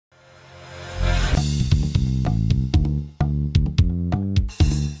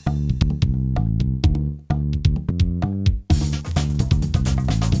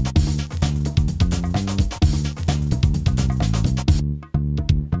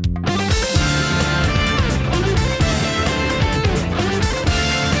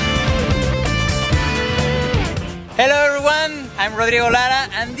I'm Rodrigo Lara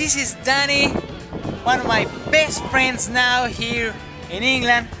and this is Danny, one of my best friends now here in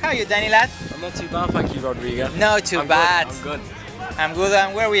England. How are you, Danny lad? I'm not too bad, thank you, Rodrigo. Not too bad. I'm good. I'm good,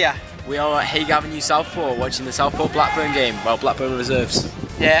 and where we are? We are at Hague Avenue, Southport, watching the Southport Blackburn game. Well, Blackburn Reserves.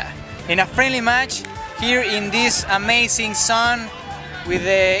 Yeah, in a friendly match here in this amazing sun with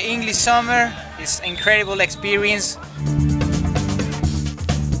the English summer. It's an incredible experience.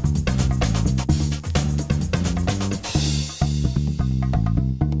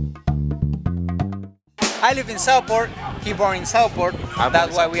 I live in Southport, he born in Southport,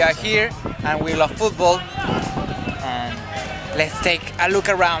 that's why we are here and we love football. And let's take a look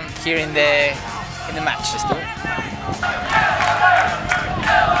around here in the match. Let's do it.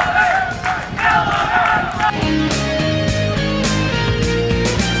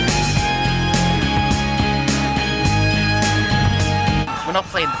 We're not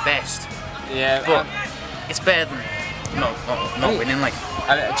playing the best, Yeah, but it's better than not winning. Like,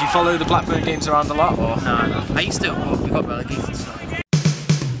 do you follow the Blackburn games around a lot? Or? no, I used to, but we got relegated. So.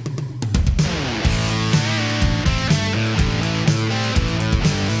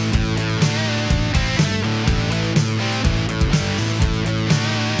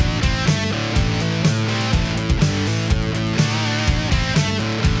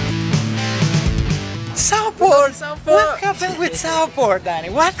 Southport! What happened with Southport, Danny?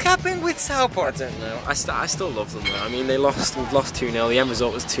 What happened with Southport? I don't know. I still love them though. I mean, we've lost 2-0. The end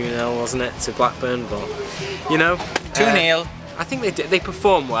result was 2-0, wasn't it, to Blackburn? But you know, 2-0. I think they did. They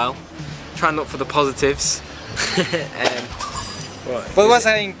performed well. Try and look for the positives. But it was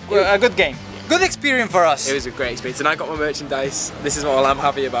a good game. Good experience for us. It was a great experience, and I got my merchandise. This is all I'm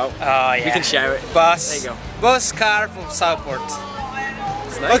happy about. Oh yeah. We can share it. Bus. There you go. Bus car from Southport.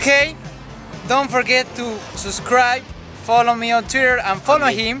 It's nice. Okay. Don't forget to subscribe, follow me on Twitter, and follow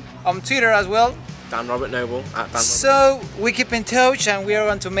him on Twitter as well. Dan Robert Noble at Dan Robert. So we keep in touch and we are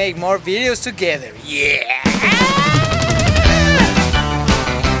going to make more videos together. Yeah!